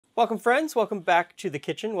Welcome friends, welcome back to the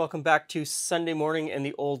kitchen, welcome back to Sunday morning and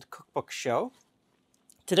the old cookbook show.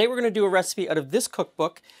 Today we're going to do a recipe out of this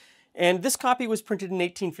cookbook, and this copy was printed in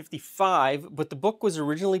 1855, but the book was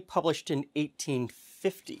originally published in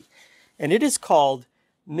 1850. And it is called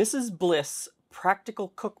Mrs. Bliss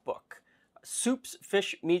Practical Cook Book. Soups,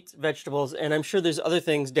 fish, meats, vegetables, and I'm sure there's other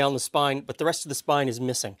things down the spine, but the rest of the spine is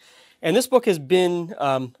missing. And this book has been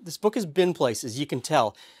places, you can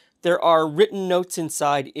tell. There are written notes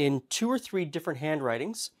inside in 2 or 3 different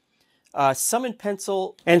handwritings, some in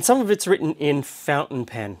pencil, and some of it's written in fountain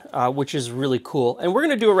pen, which is really cool. And we're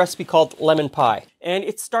going to do a recipe called lemon pie. And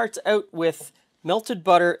it starts out with melted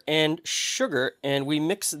butter and sugar, and we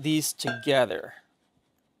mix these together.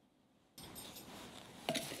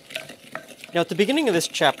 Now, at the beginning of this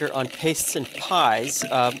chapter on pastes and pies,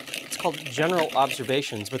 it's called General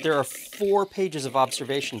Observations, but there are 4 pages of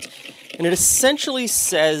observations. And it essentially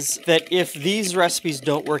says that if these recipes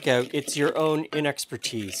don't work out, it's your own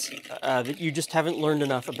inexpertise, that you just haven't learned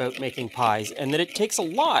enough about making pies, and that it takes a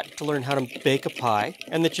lot to learn how to bake a pie,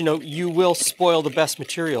 and that, you will spoil the best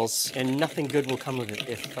materials, and nothing good will come of it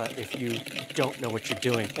if you don't know what you're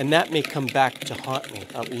doing. And that may come back to haunt me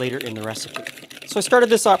later in the recipe. So I started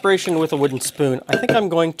this operation with a wooden spoon. I think I'm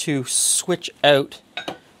going to switch out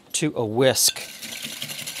to a whisk.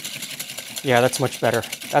 Yeah, that's much better.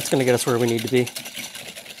 That's going to get us where we need to be.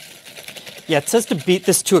 Yeah, it says to beat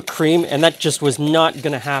this to a cream, and that just was not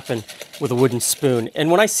going to happen with a wooden spoon. And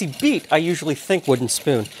when I see beat, I usually think wooden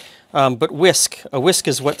spoon. But whisk, a whisk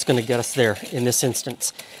is what's going to get us there in this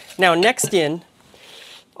instance. Now, next in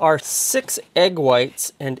are 6 egg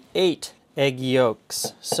whites and 8 egg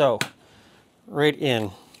yolks. So, right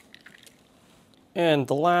in. And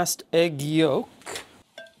the last egg yolk,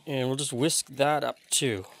 and we'll just whisk that up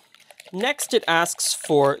too. Next, it asks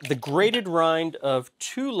for the grated rind of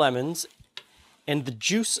 2 lemons and the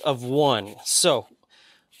juice of 1. So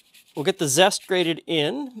we'll get the zest grated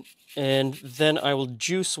in, and then I will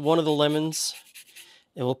juice one of the lemons,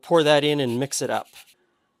 and we'll pour that in and mix it up.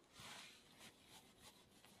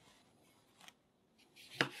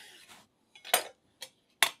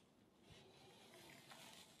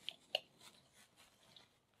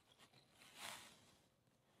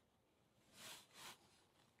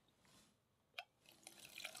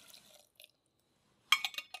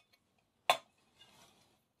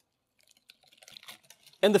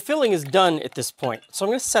 And the filling is done at this point, so I'm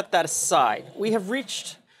going to set that aside. We have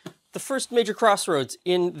reached the first major crossroads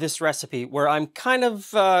in this recipe where I'm kind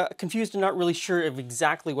of confused and not really sure of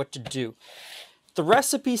exactly what to do. The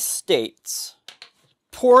recipe states,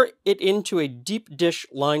 pour it into a deep dish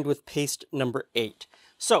lined with paste number 8.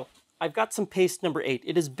 So I've got some paste number 8.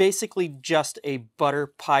 It is basically just a butter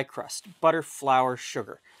pie crust, butter, flour,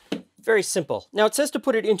 sugar. Very simple. Now it says to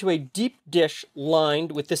put it into a deep dish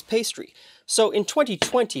lined with this pastry. So in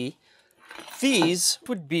 2020, these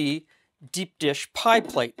would be deep dish pie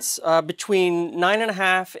plates, between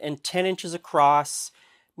 9.5 and 10 inches across,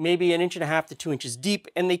 maybe 1.5 inches to 2 inches deep,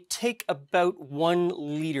 and they take about 1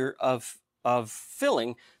 liter of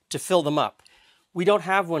filling to fill them up. We don't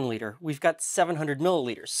have 1 liter. We've got 700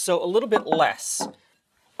 milliliters, so a little bit less.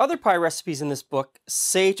 Other pie recipes in this book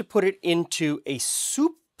say to put it into a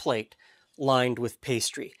soup plate lined with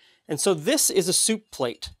pastry. And so this is a soup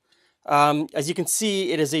plate. As you can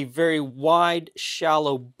see, it is a very wide,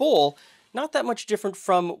 shallow bowl, not that much different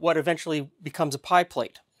from what eventually becomes a pie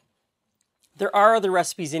plate. There are other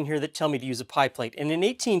recipes in here that tell me to use a pie plate. And in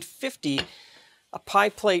 1850, a pie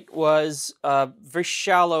plate was very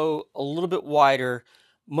shallow, a little bit wider.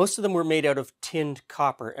 Most of them were made out of tinned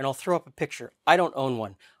copper, and I'll throw up a picture. I don't own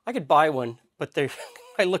one. I could buy one, but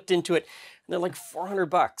I looked into it, and they're like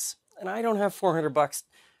 $400. And I don't have $400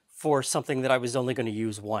 for something that I was only going to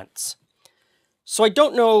use once. So I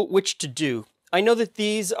don't know which to do. I know that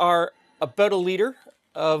these are about 1 liter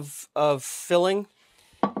of filling,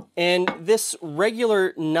 and this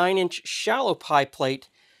regular 9-inch shallow pie plate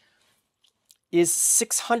is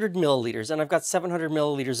 600 milliliters, and I've got 700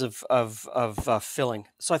 milliliters of filling.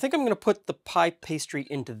 So I think I'm going to put the pie pastry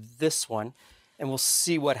into this one, and we'll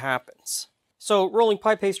see what happens. So rolling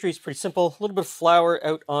pie pastry is pretty simple. A little bit of flour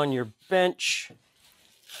out on your bench.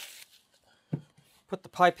 Put the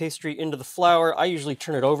pie pastry into the flour. I usually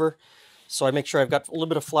turn it over, so I make sure I've got a little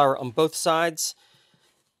bit of flour on both sides.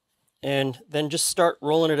 And then just start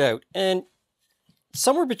rolling it out. And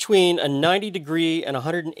somewhere between a 90-degree and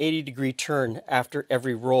 180-degree turn after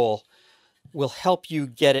every roll will help you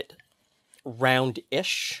get it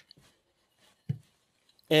round-ish.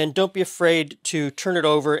 And don't be afraid to turn it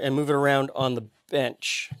over and move it around on the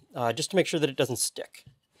bench, just to make sure that it doesn't stick.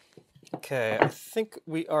 Okay, I think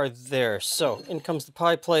we are there. So in comes the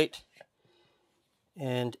pie plate,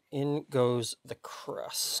 and in goes the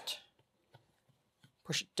crust.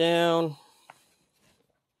 Push it down,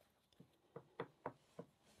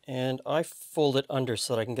 and I fold it under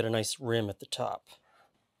so that I can get a nice rim at the top.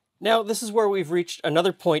 Now, this is where we've reached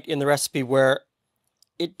another point in the recipe where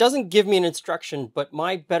it doesn't give me an instruction, but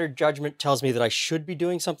my better judgment tells me that I should be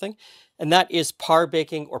doing something, and that is par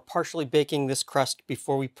baking or partially baking this crust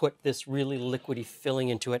before we put this really liquidy filling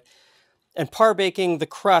into it. And par baking the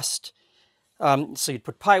crust, so you'd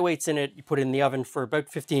put pie weights in it, you put it in the oven for about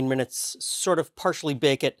 15 minutes, sort of partially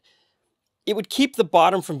bake it. It would keep the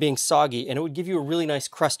bottom from being soggy, and it would give you a really nice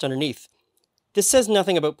crust underneath. This says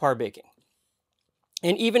nothing about par baking.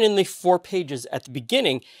 And even in the 4 pages at the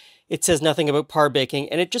beginning, it says nothing about par baking,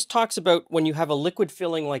 and it just talks about when you have a liquid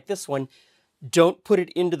filling like this one, don't put it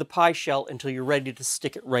into the pie shell until you're ready to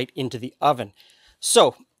stick it right into the oven.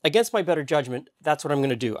 So, against my better judgment, that's what I'm going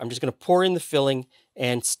to do. I'm just going to pour in the filling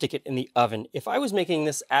and stick it in the oven. If I was making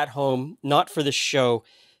this at home, not for this show,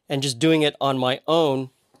 and just doing it on my own,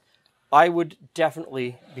 I would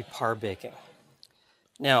definitely be par baking.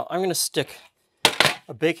 Now, I'm going to stick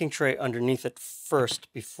a baking tray underneath it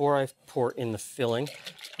first before I pour in the filling.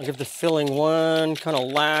 I'll give the filling one kind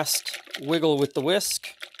of last wiggle with the whisk,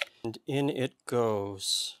 and in it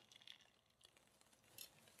goes.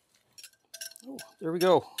 Oh, there we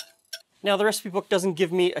go. Now, the recipe book doesn't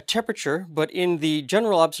give me a temperature, but in the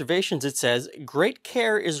general observations it says, great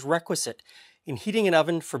care is requisite in heating an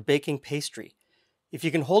oven for baking pastry. If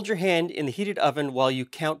you can hold your hand in the heated oven while you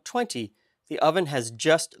count 20, the oven has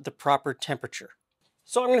just the proper temperature.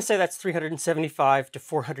 So I'm going to say that's 375 to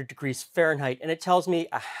 400 degrees Fahrenheit, and it tells me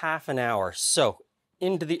a half an hour. So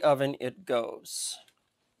into the oven it goes.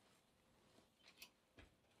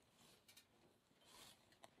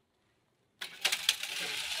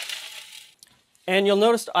 And you'll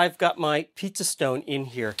notice I've got my pizza stone in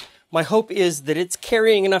here. My hope is that it's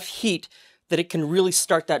carrying enough heat that it can really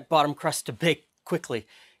start that bottom crust to bake quickly.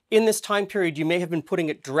 In this time period, you may have been putting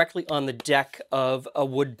it directly on the deck of a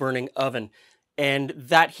wood-burning oven, and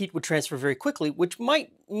that heat would transfer very quickly, which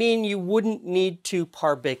might mean you wouldn't need to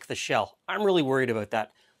par bake the shell. I'm really worried about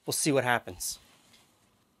that. We'll see what happens.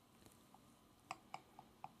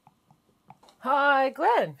 Hi,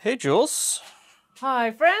 Glenn. Hey, Jules.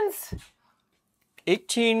 Hi, friends.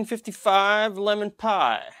 1855 lemon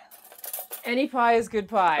pie. Any pie is good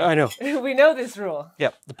pie. I know. We know this rule.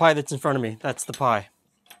 Yep, the pie that's in front of me, that's the pie.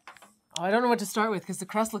 Oh, I don't know what to start with because the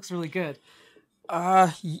crust looks really good.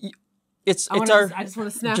 I just want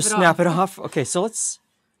to snap it off. Snap it off. Okay, so let's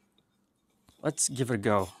give it a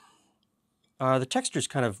go. The texture's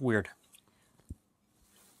kind of weird.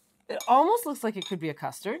 It almost looks like it could be a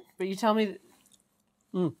custard, but you tell me.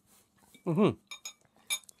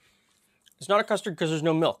 It's not a custard because there's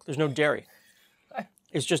no milk. There's no dairy.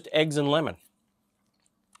 It's just eggs and lemon.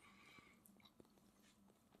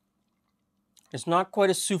 It's not quite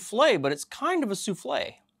a souffle, but it's kind of a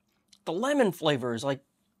souffle. The lemon flavor is like...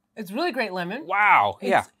 It's really great lemon. Wow,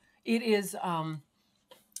 yeah. It is a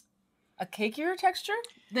cakier texture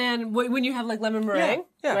than when you have like lemon meringue,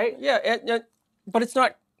 right? Yeah, but it's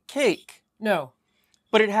not cake. No.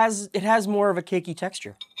 But it has more of a cakey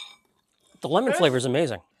texture. The lemon flavor is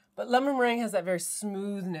amazing. But lemon meringue has that very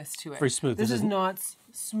smoothness to it. Very smooth. This is not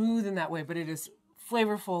smooth in that way, but it is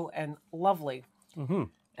flavorful and lovely. Mm-hmm.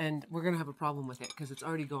 And we're going to have a problem with it because it's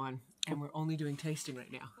already gone and we're only doing tasting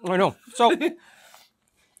right now. I know. So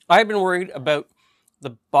I've been worried about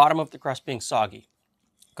the bottom of the crust being soggy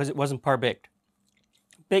because it wasn't par baked.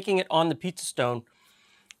 Baking it on the pizza stone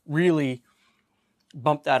really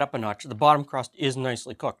bumped that up a notch. The bottom crust is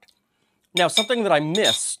nicely cooked. Now, something that I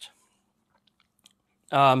missed,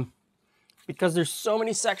 because there's so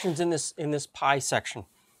many sections in this pie section.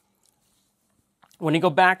 When you go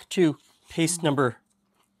back to paste number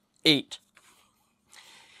 8,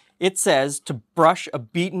 it says to brush a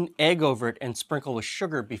beaten egg over it and sprinkle with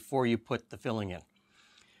sugar before you put the filling in.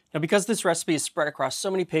 Now, because this recipe is spread across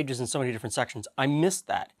so many pages and so many different sections, I missed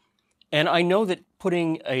that. And I know that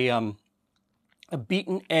putting a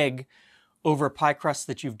beaten egg over a pie crust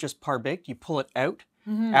that you've just par baked, you pull it out.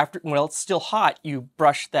 Mm-hmm. While it's still hot, you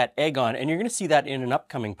brush that egg on, and you're going to see that in an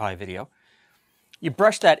upcoming pie video. You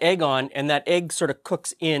brush that egg on, and that egg sort of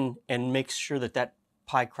cooks in and makes sure that that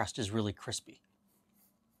pie crust is really crispy.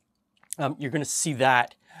 You're going to see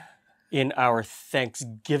that in our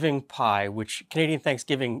Thanksgiving pie, which Canadian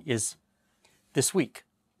Thanksgiving is this week.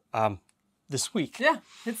 This week. Yeah,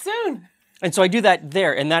 it's soon. And so I do that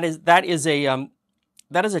there, and that is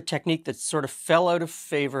a technique that sort of fell out of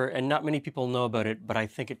favor, and not many people know about it, but I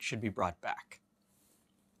think it should be brought back.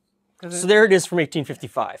 So there it is from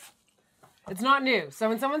 1855. It's not new. So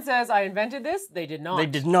when someone says, I invented this, they did not. They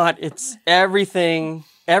did not. It's everything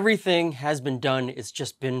has been done. It's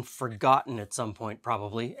just been forgotten at some point,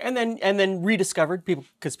 probably. And then rediscovered,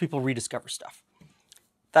 because people rediscover stuff.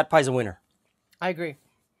 That pie's a winner. I agree.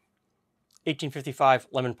 1855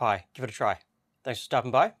 lemon pie. Give it a try. Thanks for stopping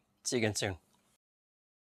by. See you again soon.